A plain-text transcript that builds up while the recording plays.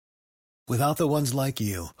Without the ones like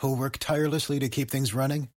you, who work tirelessly to keep things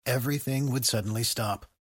running, everything would suddenly stop.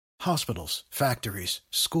 Hospitals, factories,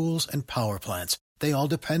 schools, and power plants, they all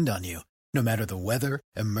depend on you. No matter the weather,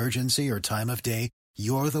 emergency, or time of day,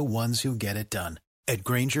 you're the ones who get it done. At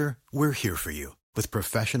Grainger, we're here for you with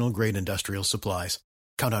professional-grade industrial supplies.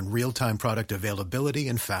 Count on real-time product availability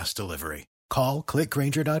and fast delivery. Call,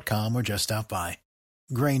 clickgrainger.com, or just stop by.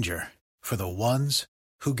 Grainger, for the ones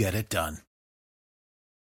who get it done.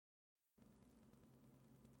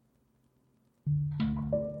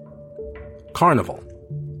 Carnival,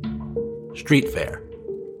 street fair,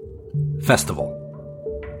 festival.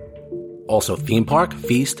 Also theme park,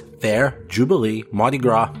 feast, fair, jubilee, Mardi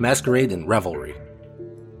Gras, masquerade, and revelry.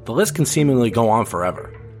 The list can seemingly go on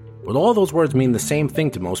forever, but all those words mean the same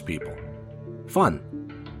thing to most people. Fun.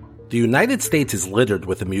 The United States is littered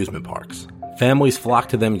with amusement parks. Families flock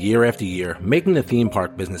to them year after year, making the theme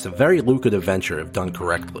park business a very lucrative venture if done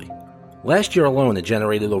correctly. Last year alone, it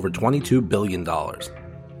generated over $22 billion.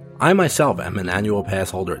 I myself am an annual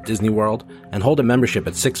pass holder at Disney World and hold a membership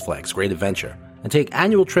at Six Flags Great Adventure and take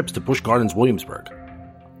annual trips to Busch Gardens Williamsburg.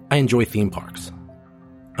 I enjoy theme parks.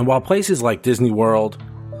 And while places like Disney World,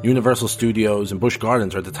 Universal Studios, and Busch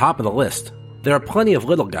Gardens are at the top of the list, there are plenty of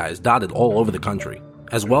little guys dotted all over the country,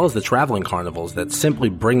 as well as the traveling carnivals that simply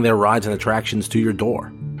bring their rides and attractions to your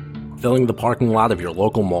door. Filling the parking lot of your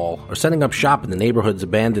local mall or setting up shop in the neighborhood's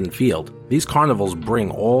abandoned field, these carnivals bring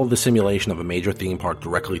all the simulation of a major theme park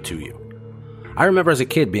directly to you. I remember as a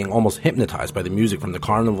kid being almost hypnotized by the music from the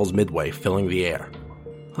carnival's midway filling the air.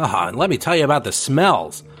 And let me tell you about the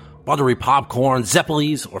smells. Buttery popcorn,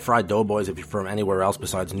 Zeppelis, or fried doughboys if you're from anywhere else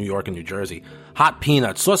besides New York and New Jersey, hot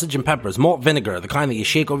peanuts, sausage and peppers, malt vinegar, the kind that you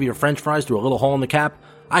shake over your french fries through a little hole in the cap.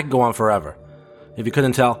 I could go on forever. If you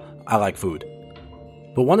couldn't tell, I like food.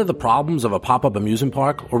 But one of the problems of a pop-up amusement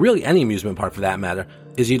park, or really any amusement park for that matter,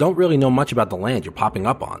 is you don't really know much about the land you're popping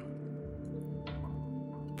up on.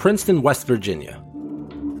 Princeton, West Virginia.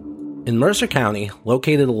 In Mercer County,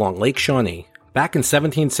 located along Lake Shawnee, back in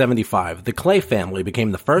 1775, the Clay family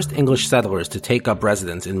became the first English settlers to take up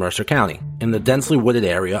residence in Mercer County, in the densely wooded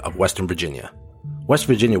area of Western Virginia. West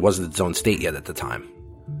Virginia wasn't its own state yet at the time.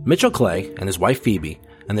 Mitchell Clay and his wife Phoebe,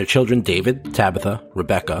 and their children David, Tabitha,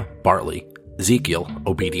 Rebecca, Bartley, Ezekiel,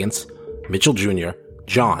 Obedience, Mitchell Jr.,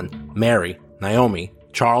 John, Mary, Naomi,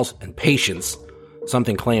 Charles, and Patience,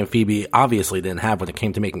 something Clay and Phoebe obviously didn't have when it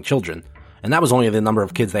came to making children, and that was only the number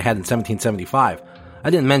of kids they had in 1775. I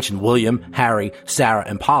didn't mention William, Harry, Sarah,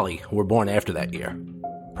 and Polly, who were born after that year.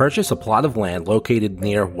 Purchased a plot of land located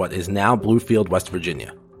near what is now Bluefield, West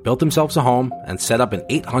Virginia, built themselves a home, and set up an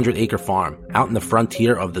 800-acre farm out in the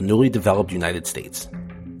frontier of the newly developed United States.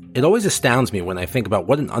 It always astounds me when I think about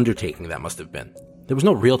what an undertaking that must have been. There was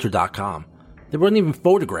no Realtor.com. There weren't even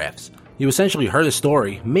photographs. You essentially heard a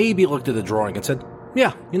story, maybe looked at a drawing and said,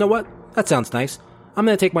 yeah, you know what? That sounds nice. I'm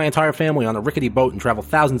going to take my entire family on a rickety boat and travel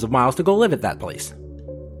thousands of miles to go live at that place.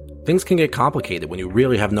 Things can get complicated when you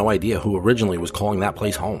really have no idea who originally was calling that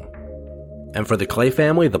place home. And for the Clay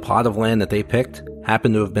family, the plot of land that they picked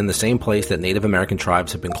happened to have been the same place that Native American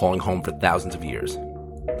tribes have been calling home for thousands of years.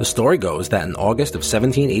 The story goes that in August of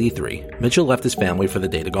 1783, Mitchell left his family for the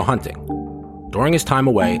day to go hunting. During his time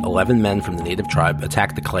away, 11 men from the native tribe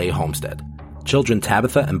attacked the Clay homestead. Children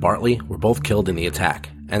Tabitha and Bartley were both killed in the attack,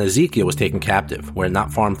 and Ezekiel was taken captive, where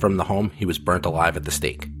not far from the home he was burnt alive at the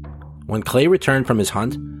stake. When Clay returned from his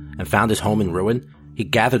hunt and found his home in ruin, he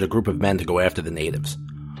gathered a group of men to go after the natives.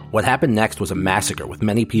 What happened next was a massacre with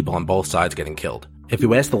many people on both sides getting killed. If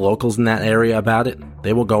you ask the locals in that area about it,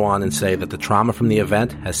 they will go on and say that the trauma from the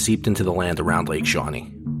event has seeped into the land around Lake Shawnee.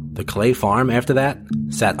 The Clay farm, after that,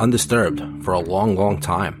 sat undisturbed for a long, long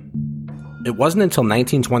time. It wasn't until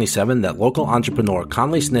 1927 that local entrepreneur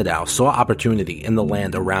Conley Snidow saw opportunity in the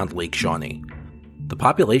land around Lake Shawnee. The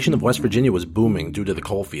population of West Virginia was booming due to the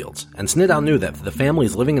coal fields, and Snidow knew that the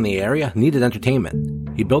families living in the area needed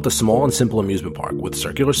entertainment. He built a small and simple amusement park with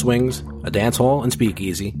circular swings, a dance hall and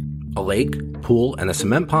speakeasy, a lake, pool, and a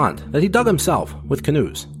cement pond that he dug himself with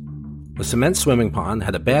canoes. The cement swimming pond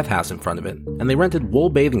had a bathhouse in front of it, and they rented wool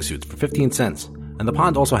bathing suits for 15 cents, and the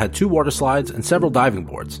pond also had 2 water slides and several diving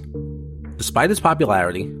boards. Despite its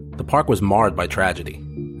popularity, the park was marred by tragedy,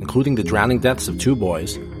 including the drowning deaths of 2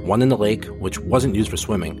 boys, one in the lake, which wasn't used for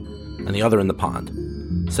swimming, and the other in the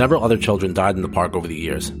pond. Several other children died in the park over the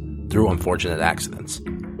years, through unfortunate accidents.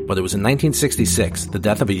 But it was in 1966, the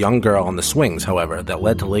death of a young girl on the swings, however, that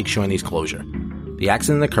led to Lake Shawnee's closure. The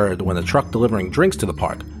accident occurred when a truck delivering drinks to the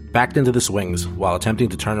park backed into the swings while attempting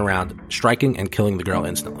to turn around, striking and killing the girl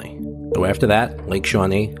instantly. So after that, Lake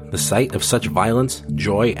Shawnee, the site of such violence,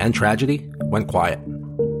 joy, and tragedy, went quiet.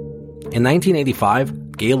 In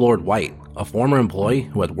 1985, Gaylord White, a former employee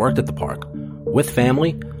who had worked at the park, with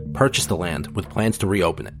family, purchased the land with plans to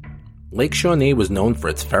reopen it. Lake Shawnee was known for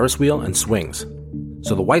its Ferris wheel and swings,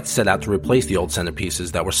 so the Whites set out to replace the old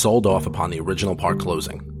centerpieces that were sold off upon the original park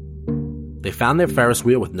closing. They found their Ferris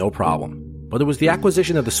wheel with no problem, but it was the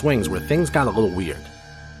acquisition of the swings where things got a little weird.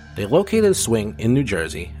 They located a swing in New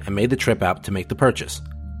Jersey and made the trip out to make the purchase.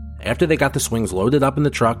 After they got the swings loaded up in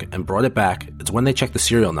the truck and brought it back, it's when they checked the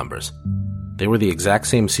serial numbers. They were the exact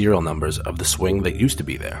same serial numbers of the swing that used to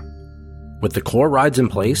be there. With the core rides in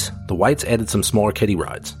place, the Whites added some smaller kiddie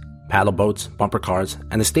rides, paddle boats, bumper cars,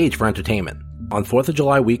 and a stage for entertainment. On 4th of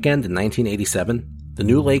July weekend in 1987, the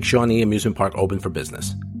new Lake Shawnee amusement park opened for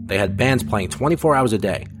business. They had bands playing 24 hours a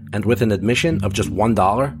day, and with an admission of just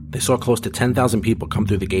 $1, they saw close to 10,000 people come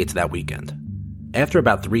through the gates that weekend. After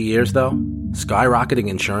about 3 years, though, skyrocketing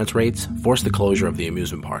insurance rates forced the closure of the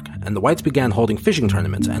amusement park, and the Whites began holding fishing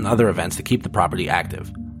tournaments and other events to keep the property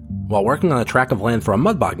active. While working on a tract of land for a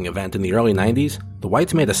mudbogging event in the early 90s, the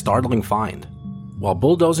Whites made a startling find. While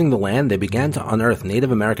bulldozing the land, they began to unearth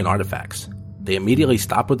Native American artifacts. They immediately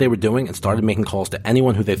stopped what they were doing and started making calls to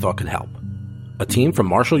anyone who they thought could help. A team from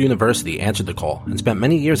Marshall University answered the call and spent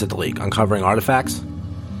many years at the lake uncovering artifacts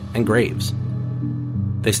and graves.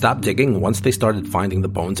 They stopped digging once they started finding the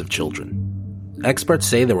bones of children. Experts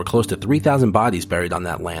say there were close to 3,000 bodies buried on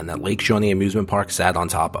that land that Lake Shawnee Amusement Park sat on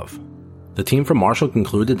top of. The team from Marshall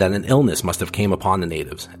concluded that an illness must have came upon the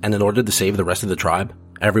natives, and in order to save the rest of the tribe,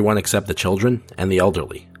 everyone except the children and the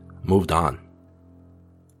elderly moved on.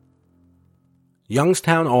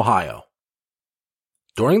 Youngstown, Ohio.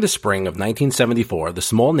 During the spring of 1974, the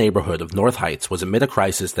small neighborhood of North Heights was amid a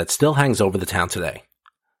crisis that still hangs over the town today.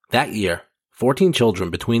 That year, 14 children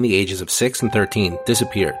between the ages of 6 and 13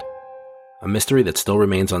 disappeared, a mystery that still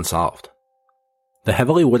remains unsolved. The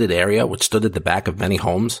heavily wooded area, which stood at the back of many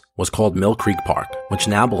homes, was called Mill Creek Park, which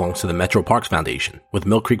now belongs to the Metro Parks Foundation, with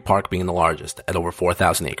Mill Creek Park being the largest, at over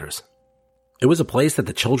 4,000 acres. It was a place that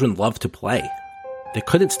the children loved to play. They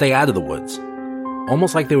couldn't stay out of the woods,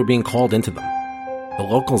 almost like they were being called into them. The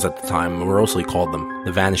locals at the time morosely called them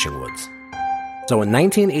the Vanishing Woods. So in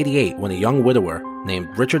 1988, when a young widower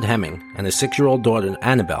named Richard Hemming and his 6-year-old daughter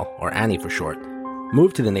Annabelle, or Annie for short,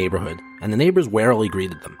 moved to the neighborhood, and the neighbors warily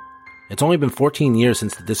greeted them. It's only been 14 years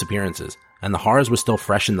since the disappearances, and the horrors were still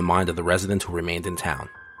fresh in the mind of the residents who remained in town.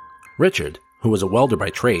 Richard, who was a welder by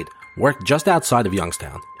trade, worked just outside of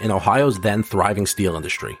Youngstown, in Ohio's then thriving steel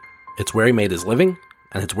industry. It's where he made his living,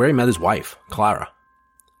 and it's where he met his wife, Clara.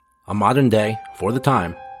 A modern day, for the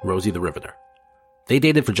time, Rosie the Riveter. They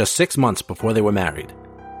dated for just 6 months before they were married,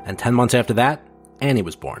 and 10 months after that, Annie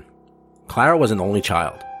was born. Clara was an only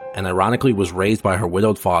child, and ironically was raised by her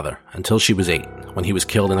widowed father until she was 8, when he was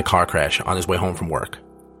killed in a car crash on his way home from work.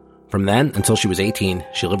 From then until she was 18,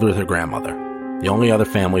 she lived with her grandmother, the only other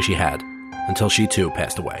family she had, until she too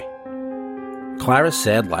passed away. Clara's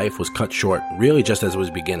sad life was cut short really just as it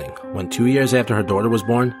was beginning, when 2 years after her daughter was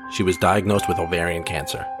born, she was diagnosed with ovarian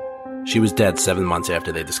cancer. She was dead 7 months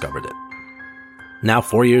after they discovered it. Now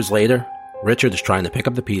 4 years later, Richard is trying to pick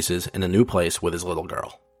up the pieces in a new place with his little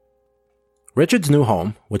girl. Richard's new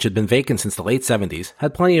home, which had been vacant since the late 70s,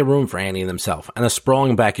 had plenty of room for Annie and himself, and a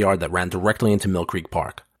sprawling backyard that ran directly into Mill Creek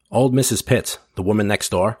Park. Old Mrs. Pitts, the woman next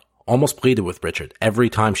door, almost pleaded with Richard every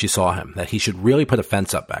time she saw him that he should really put a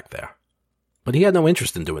fence up back there. But he had no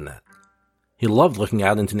interest in doing that. He loved looking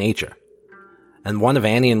out into nature. And one of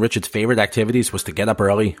Annie and Richard's favorite activities was to get up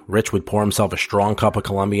early. Rich would pour himself a strong cup of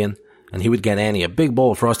Colombian, and he would get Annie a big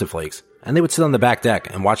bowl of Frosted Flakes, and they would sit on the back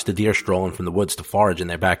deck and watch the deer strolling from the woods to forage in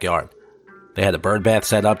their backyard. They had a bird bath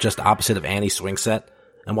set up just opposite of Annie's swing set,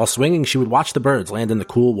 and while swinging she would watch the birds land in the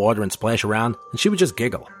cool water and splash around, and she would just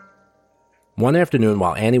giggle. One afternoon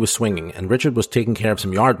while Annie was swinging and Richard was taking care of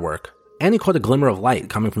some yard work, Annie caught a glimmer of light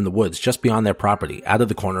coming from the woods just beyond their property out of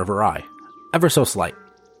the corner of her eye, ever so slight.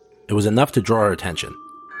 It was enough to draw her attention.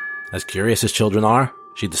 As curious as children are,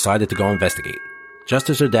 she decided to go investigate, just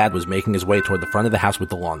as her dad was making his way toward the front of the house with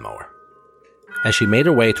the lawnmower. As she made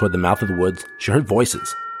her way toward the mouth of the woods, she heard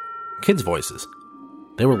voices. Kids' voices.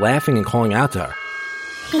 They were laughing and calling out to her.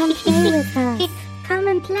 Come play with us. Come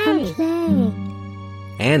and play. Come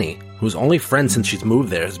play. Annie, whose only friend since she's moved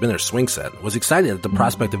there has been her swing set, was excited at the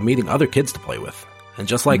prospect of meeting other kids to play with. And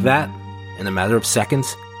just like that, in a matter of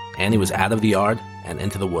seconds, Annie was out of the yard and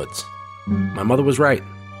into the woods. My mother was right.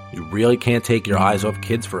 You really can't take your eyes off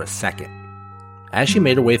kids for a second. As she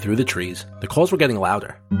made her way through the trees, the calls were getting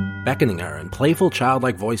louder, beckoning her in playful,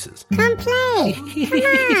 childlike voices. Come play! Come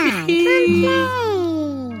on! Come play!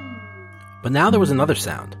 But now there was another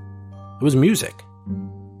sound. It was music.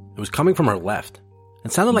 It was coming from her left.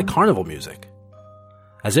 It sounded like carnival music.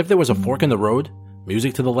 As if there was a fork in the road,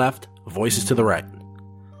 Music to the left, voices to the right.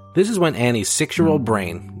 This is when Annie's 6-year-old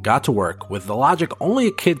brain got to work with the logic only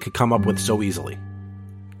a kid could come up with so easily.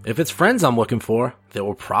 If it's friends I'm looking for, there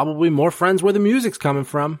were probably more friends where the music's coming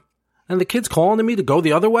from. And the kids calling to me to go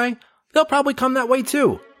the other way, they'll probably come that way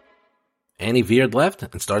too. Annie veered left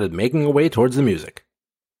and started making her way towards the music.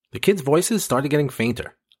 The kids' voices started getting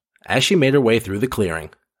fainter. As she made her way through the clearing,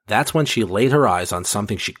 that's when she laid her eyes on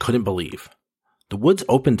something she couldn't believe. The woods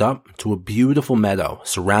opened up to a beautiful meadow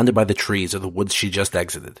surrounded by the trees of the woods she just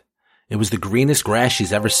exited. It was the greenest grass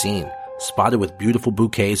she's ever seen, spotted with beautiful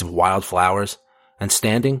bouquets of wild flowers, and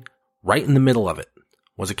standing right in the middle of it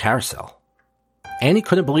was a carousel. Annie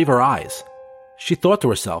couldn't believe her eyes. She thought to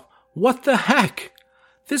herself, "What the heck?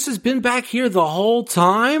 This has been back here the whole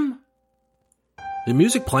time?" The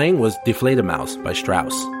music playing was Die Fledermaus by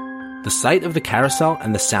Strauss. The sight of the carousel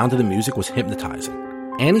and the sound of the music was hypnotizing.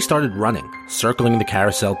 Annie started running, circling the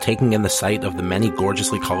carousel, taking in the sight of the many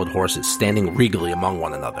gorgeously colored horses standing regally among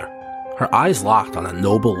one another. Her eyes locked on a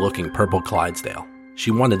noble-looking purple Clydesdale.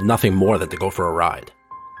 She wanted nothing more than to go for a ride.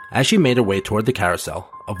 As she made her way toward the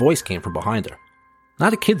carousel, a voice came from behind her.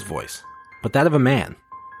 Not a kid's voice, but that of a man.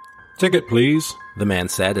 "Ticket, please," the man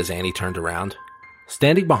said as Annie turned around.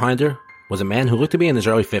 Standing behind her was a man who looked to be in his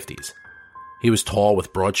early 50s. He was tall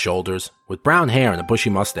with broad shoulders, with brown hair and a bushy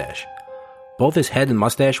mustache. Both his head and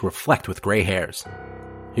mustache were flecked with gray hairs.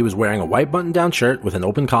 He was wearing a white button-down shirt with an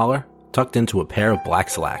open collar, tucked into a pair of black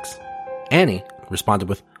slacks. Annie responded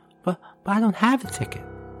with, But I don't have a ticket.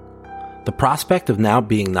 The prospect of now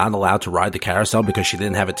being not allowed to ride the carousel because she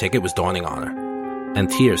didn't have a ticket was dawning on her, and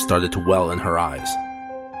tears started to well in her eyes.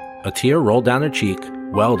 A tear rolled down her cheek,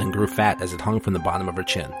 welled and grew fat as it hung from the bottom of her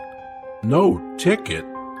chin. "No ticket?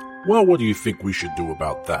 Well, what do you think we should do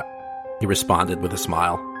about that?" He responded with a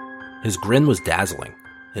smile. His grin was dazzling.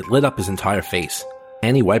 It lit up his entire face.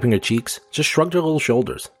 Annie, wiping her cheeks, just shrugged her little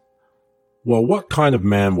shoulders. "Well, what kind of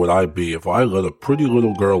man would I be if I let a pretty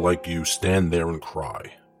little girl like you stand there and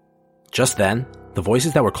cry?" Just then, the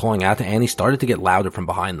voices that were calling out to Annie started to get louder from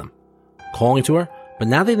behind them. Calling to her, but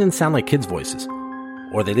now they didn't sound like kids' voices.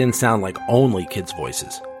 Or they didn't sound like only kids'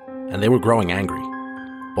 voices. And they were growing angry.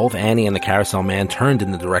 Both Annie and the carousel man turned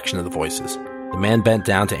in the direction of the voices. The man bent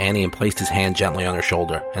down to Annie and placed his hand gently on her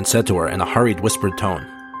shoulder and said to her in a hurried, whispered tone,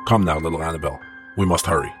 "Come now, little Annabelle. We must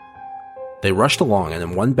hurry." They rushed along, and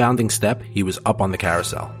in one bounding step, he was up on the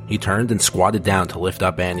carousel. He turned and squatted down to lift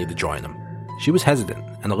up Annie to join him. She was hesitant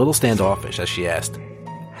and a little standoffish as she asked,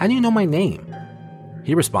 "How do you know my name?"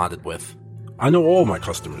 He responded with, "I know all my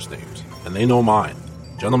customers' names, and they know mine.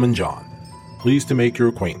 Gentleman John. Pleased to make your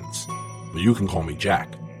acquaintance. But you can call me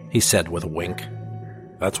Jack," he said with a wink.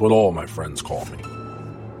 "That's what all my friends call me."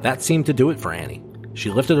 That seemed to do it for Annie.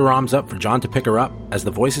 She lifted her arms up for John to pick her up as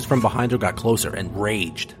the voices from behind her got closer and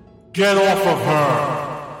raged. "Get off of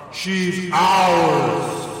her! She's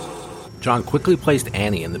ours!" John quickly placed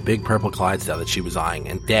Annie in the big purple Clydesdale that she was eyeing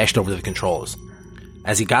and dashed over to the controls.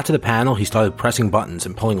 As he got to the panel, he started pressing buttons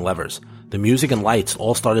and pulling levers. The music and lights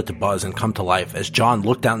all started to buzz and come to life as John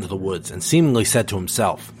looked out into the woods and seemingly said to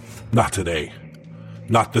himself, "Not today.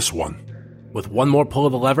 Not this one." With one more pull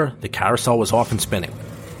of the lever, the carousel was off and spinning.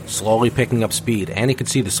 Slowly picking up speed, Annie could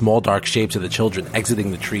see the small dark shapes of the children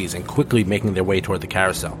exiting the trees and quickly making their way toward the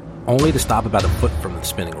carousel, only to stop about a foot from the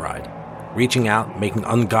spinning ride. Reaching out, making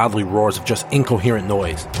ungodly roars of just incoherent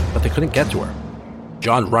noise, but they couldn't get to her.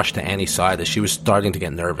 John rushed to Annie's side as she was starting to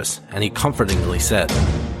get nervous, and he comfortingly said,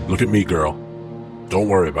 "Look at me, girl. Don't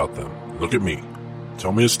worry about them. Look at me.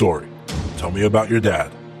 Tell me a story. Tell me about your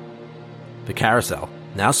dad." The carousel,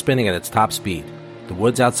 now spinning at its top speed, the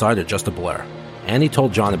woods outside are just a blur. Annie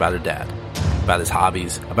told John about her dad, about his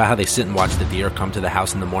hobbies, about how they sit and watch the deer come to the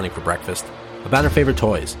house in the morning for breakfast, about her favorite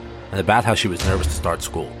toys, and about how she was nervous to start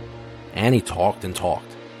school. Annie talked and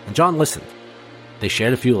talked, and John listened. They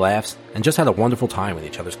shared a few laughs and just had a wonderful time in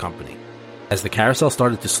each other's company. As the carousel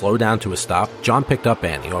started to slow down to a stop, John picked up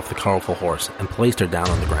Annie off the colorful horse and placed her down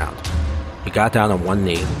on the ground. He got down on one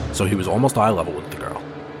knee, so he was almost eye level with the girl.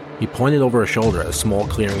 He pointed over her shoulder at a small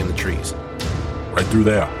clearing in the trees. "Right through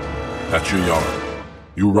there. That's your yard.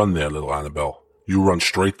 You run there, little Annabelle. You run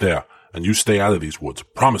straight there, and you stay out of these woods.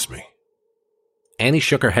 Promise me." Annie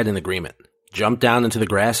shook her head in agreement, jumped down into the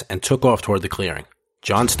grass, and took off toward the clearing.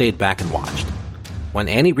 John stayed back and watched. When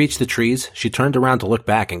Annie reached the trees, she turned around to look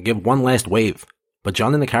back and give one last wave, but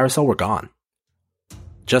John and the carousel were gone.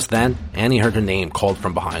 Just then, Annie heard her name called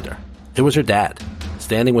from behind her. It was her dad,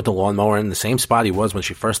 standing with the lawnmower in the same spot he was when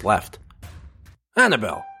she first left.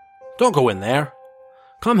 "Annabelle, don't go in there.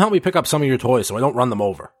 Come help me pick up some of your toys so I don't run them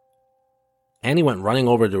over." Annie went running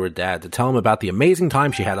over to her dad to tell him about the amazing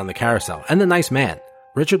time she had on the carousel and the nice man,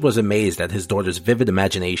 Richard was amazed at his daughter's vivid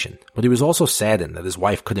imagination, but he was also saddened that his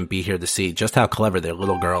wife couldn't be here to see just how clever their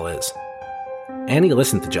little girl is. Annie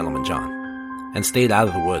listened to Gentleman John and stayed out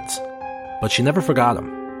of the woods, but she never forgot him.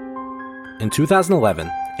 In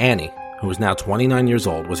 2011, Annie, who was now 29 years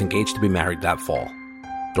old, was engaged to be married that fall.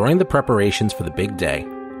 During the preparations for the big day,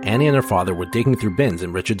 Annie and her father were digging through bins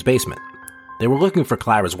in Richard's basement. They were looking for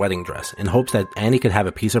Clara's wedding dress in hopes that Annie could have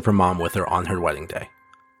a piece of her mom with her on her wedding day.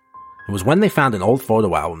 It was when they found an old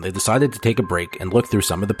photo album they decided to take a break and look through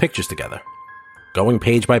some of the pictures together. Going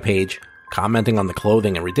page by page, commenting on the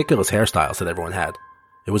clothing and ridiculous hairstyles that everyone had,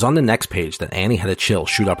 it was on the next page that Annie had a chill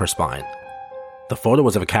shoot up her spine. The photo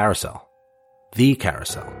was of a carousel. The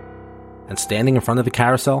carousel. And standing in front of the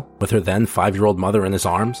carousel, with her then 5-year-old mother in his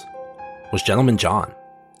arms, was Gentleman John.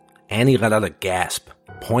 Annie let out a gasp,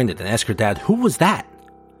 pointed, and asked her dad, "Who was that?"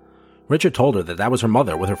 Richard told her that that was her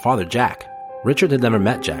mother with her father, Jack. Richard had never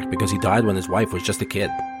met Jack because he died when his wife was just a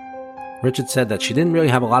kid. Richard said that she didn't really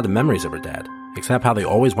have a lot of memories of her dad, except how they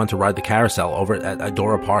always went to ride the carousel over at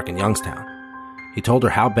Idora Park in Youngstown. He told her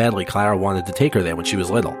how badly Clara wanted to take her there when she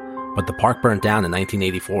was little, but the park burnt down in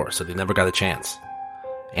 1984, so they never got a chance.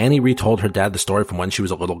 Annie retold her dad the story from when she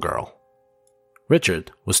was a little girl.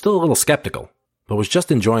 Richard was still a little skeptical, but was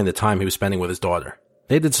just enjoying the time he was spending with his daughter.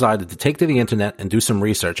 They decided to take to the internet and do some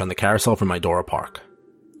research on the carousel from Idora Park.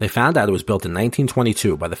 They found out it was built in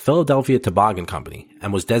 1922 by the Philadelphia Toboggan Company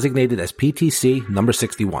and was designated as PTC number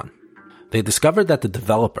 61. They discovered that the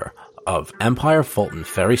developer of Empire Fulton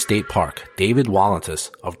Ferry State Park, David Wallentus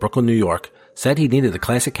of Brooklyn, New York, said he needed a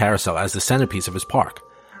classic carousel as the centerpiece of his park,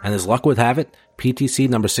 and as luck would have it, PTC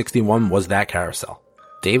number 61 was that carousel.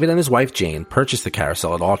 David and his wife Jane purchased the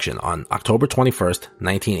carousel at auction on October 21st,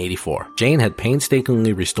 1984. Jane had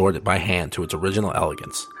painstakingly restored it by hand to its original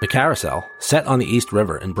elegance. The carousel, set on the East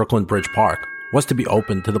River in Brooklyn Bridge Park, was to be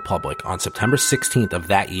opened to the public on September 16th of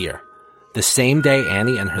that year, the same day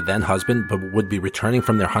Annie and her then husband would be returning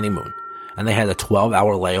from their honeymoon, and they had a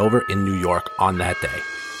 12-hour layover in New York on that day.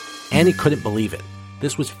 Annie couldn't believe it.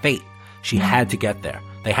 This was fate. She had to get there.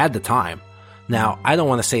 They had the time. Now, I don't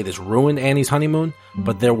want to say this ruined Annie's honeymoon,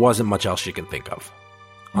 but there wasn't much else she can think of.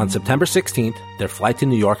 On September 16th, their flight to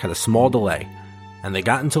New York had a small delay, and they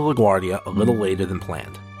got into LaGuardia a little later than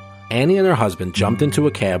planned. Annie and her husband jumped into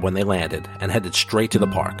a cab when they landed and headed straight to the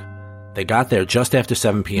park. They got there just after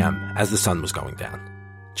 7 p.m. as the sun was going down.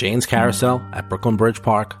 Jane's Carousel at Brooklyn Bridge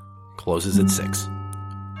Park closes at 6.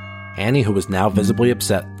 Annie, who was now visibly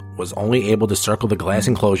upset, was only able to circle the glass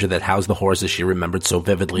enclosure that housed the horses she remembered so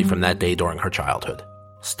vividly from that day during her childhood.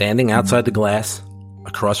 Standing outside the glass,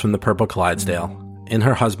 across from the purple Clydesdale, in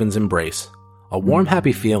her husband's embrace, a warm,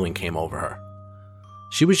 happy feeling came over her.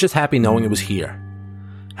 She was just happy knowing it was here.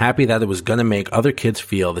 Happy that it was gonna make other kids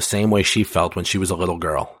feel the same way she felt when she was a little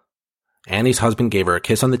girl. Annie's husband gave her a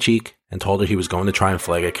kiss on the cheek and told her he was going to try and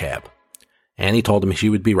flag a cab. Annie told him she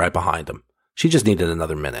would be right behind him. She just needed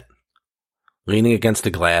another minute. Leaning against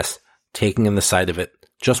the glass, taking in the sight of it,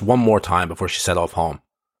 just one more time before she set off home,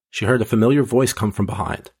 she heard a familiar voice come from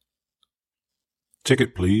behind.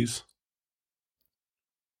 "Ticket, please."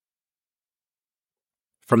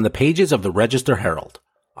 From the pages of the Register Herald,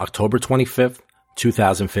 October 25th,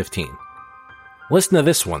 2015. "Listen to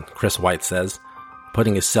this one," Chris White says,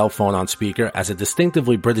 putting his cell phone on speaker as a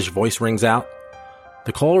distinctively British voice rings out.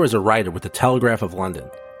 The caller is a writer with the Telegraph of London,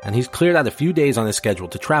 and he's cleared out a few days on his schedule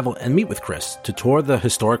to travel and meet with Chris to tour the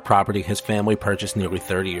historic property his family purchased nearly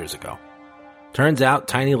 30 years ago. Turns out,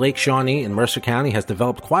 tiny Lake Shawnee in Mercer County has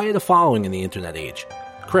developed quite a following in the internet age.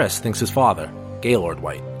 Chris thinks his father, Gaylord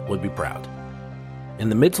White, would be proud. In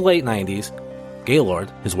the mid to late 90s, Gaylord,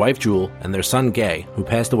 his wife Jewel, and their son Gay, who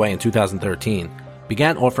passed away in 2013,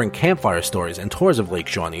 began offering campfire stories and tours of Lake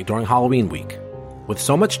Shawnee during Halloween week. With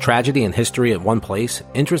so much tragedy and history at one place,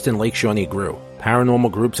 interest in Lake Shawnee grew. Paranormal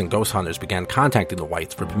groups and ghost hunters began contacting the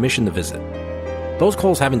Whites for permission to visit. Those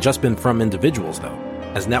calls haven't just been from individuals, though,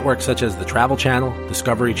 as networks such as the Travel Channel,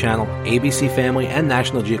 Discovery Channel, ABC Family, and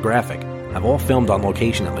National Geographic have all filmed on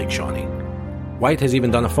location at Lake Shawnee. White has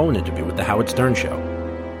even done a phone interview with The Howard Stern Show.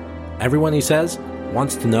 Everyone, he says,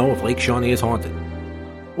 wants to know if Lake Shawnee is haunted.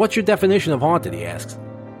 "What's your definition of haunted?" he asks.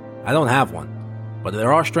 "I don't have one, but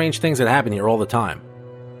there are strange things that happen here all the time."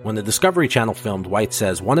 When the Discovery Channel filmed, White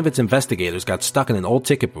says one of its investigators got stuck in an old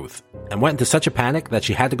ticket booth and went into such a panic that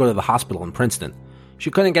she had to go to the hospital in Princeton. She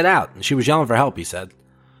couldn't get out, and she was yelling for help, he said.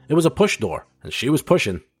 It was a push door, and she was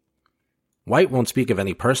pushing. White won't speak of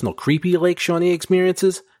any personal creepy Lake Shawnee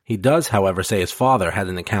experiences. He does, however, say his father had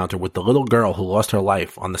an encounter with the little girl who lost her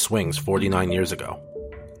life on the swings 49 years ago.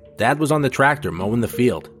 Dad was on the tractor mowing the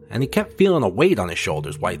field, and he kept feeling a weight on his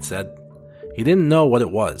shoulders, White said. He didn't know what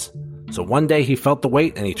it was. So one day he felt the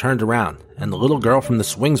weight and he turned around, and the little girl from the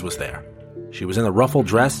swings was there. She was in a ruffled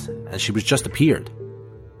dress, and she was just appeared.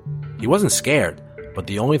 He wasn't scared, but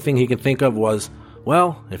the only thing he could think of was,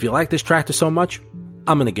 well, if you like this tractor so much,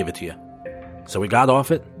 I'm going to give it to you. So he got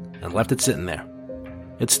off it and left it sitting there.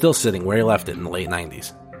 It's still sitting where he left it in the late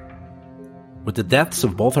 90s. With the deaths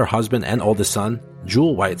of both her husband and oldest son,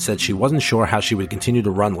 Jewel White said she wasn't sure how she would continue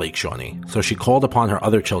to run Lake Shawnee, so she called upon her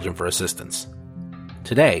other children for assistance.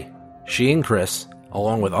 Today, she and Chris,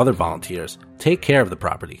 along with other volunteers, take care of the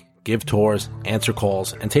property, give tours, answer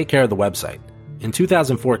calls, and take care of the website. In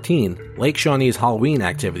 2014, Lake Shawnee's Halloween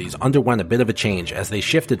activities underwent a bit of a change as they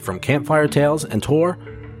shifted from campfire tales and tour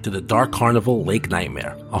to the Dark Carnival Lake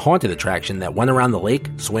Nightmare, a haunted attraction that went around the lake,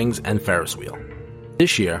 swings, and Ferris wheel.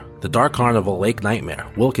 This year, the Dark Carnival Lake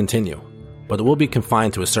Nightmare will continue, but it will be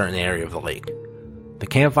confined to a certain area of the lake. The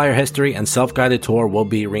campfire history and self-guided tour will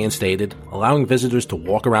be reinstated, allowing visitors to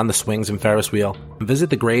walk around the swings and Ferris wheel and visit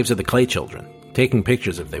the graves of the Clay children, taking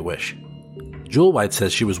pictures if they wish. Jewel White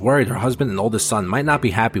says she was worried her husband and oldest son might not be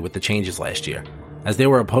happy with the changes last year, as they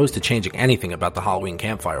were opposed to changing anything about the Halloween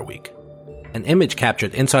Campfire Week. An image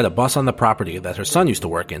captured inside a bus on the property that her son used to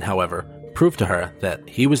work in, however, proved to her that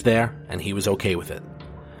he was there and he was okay with it.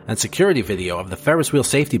 And security video of the Ferris wheel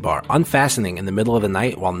safety bar unfastening in the middle of the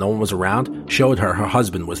night while no one was around showed her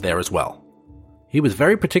husband was there as well. He was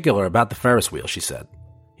very particular about the Ferris wheel, she said.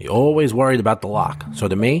 He always worried about the lock, so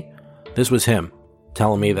to me, this was him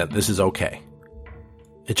telling me that this is okay.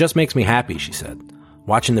 It just makes me happy, she said,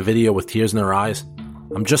 watching the video with tears in her eyes.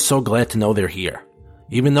 I'm just so glad to know they're here.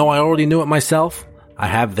 Even though I already knew it myself, I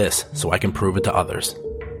have this so I can prove it to others.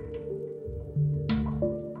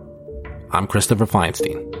 I'm Christopher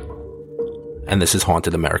Feinstein, and this is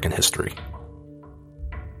Haunted American History.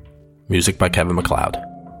 Music by Kevin MacLeod.